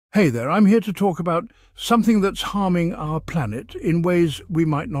Hey there, I'm here to talk about something that's harming our planet in ways we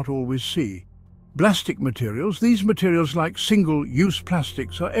might not always see. Plastic materials. These materials, like single-use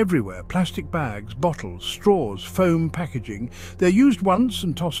plastics, are everywhere. Plastic bags, bottles, straws, foam packaging. They're used once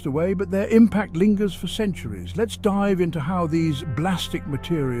and tossed away, but their impact lingers for centuries. Let's dive into how these plastic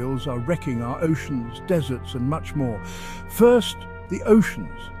materials are wrecking our oceans, deserts, and much more. First, the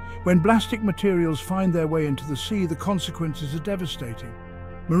oceans. When plastic materials find their way into the sea, the consequences are devastating.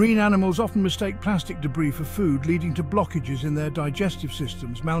 Marine animals often mistake plastic debris for food, leading to blockages in their digestive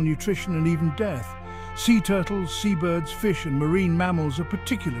systems, malnutrition, and even death. Sea turtles, seabirds, fish, and marine mammals are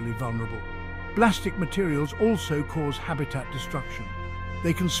particularly vulnerable. Plastic materials also cause habitat destruction.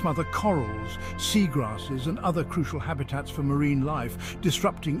 They can smother corals, seagrasses, and other crucial habitats for marine life,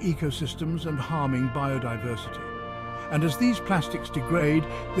 disrupting ecosystems and harming biodiversity. And as these plastics degrade,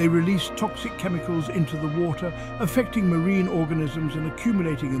 they release toxic chemicals into the water, affecting marine organisms and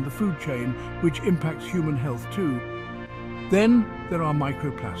accumulating in the food chain, which impacts human health too. Then there are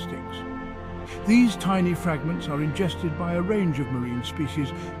microplastics. These tiny fragments are ingested by a range of marine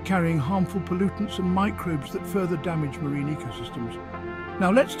species, carrying harmful pollutants and microbes that further damage marine ecosystems.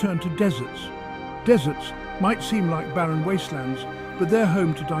 Now let's turn to deserts. Deserts might seem like barren wastelands, but they're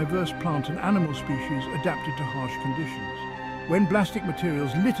home to diverse plant and animal species adapted to harsh conditions. When plastic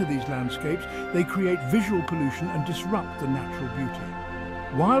materials litter these landscapes, they create visual pollution and disrupt the natural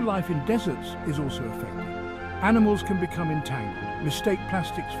beauty. Wildlife in deserts is also affected. Animals can become entangled, mistake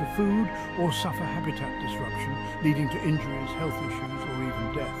plastics for food, or suffer habitat disruption, leading to injuries, health issues, or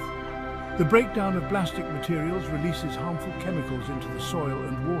even death. The breakdown of plastic materials releases harmful chemicals into the soil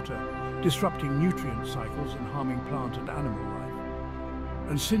and water, disrupting nutrient cycles and harming plant and animal life.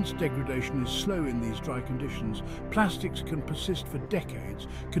 And since degradation is slow in these dry conditions, plastics can persist for decades,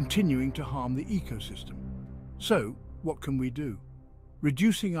 continuing to harm the ecosystem. So, what can we do?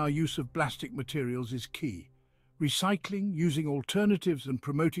 Reducing our use of plastic materials is key. Recycling, using alternatives, and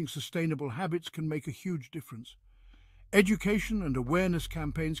promoting sustainable habits can make a huge difference. Education and awareness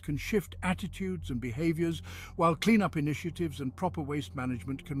campaigns can shift attitudes and behaviors, while cleanup initiatives and proper waste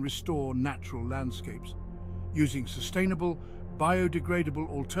management can restore natural landscapes. Using sustainable, biodegradable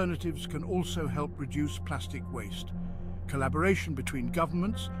alternatives can also help reduce plastic waste. Collaboration between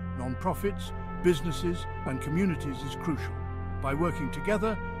governments, non-profits, businesses, and communities is crucial. By working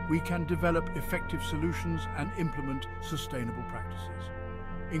together, we can develop effective solutions and implement sustainable practices.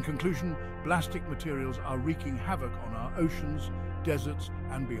 In conclusion, plastic materials are wreaking havoc on our oceans, deserts,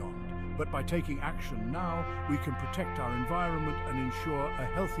 and beyond. But by taking action now, we can protect our environment and ensure a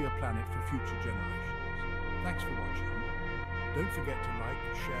healthier planet for future generations. Thanks for watching. Don't forget to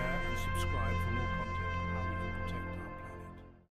like, share, and subscribe for more content.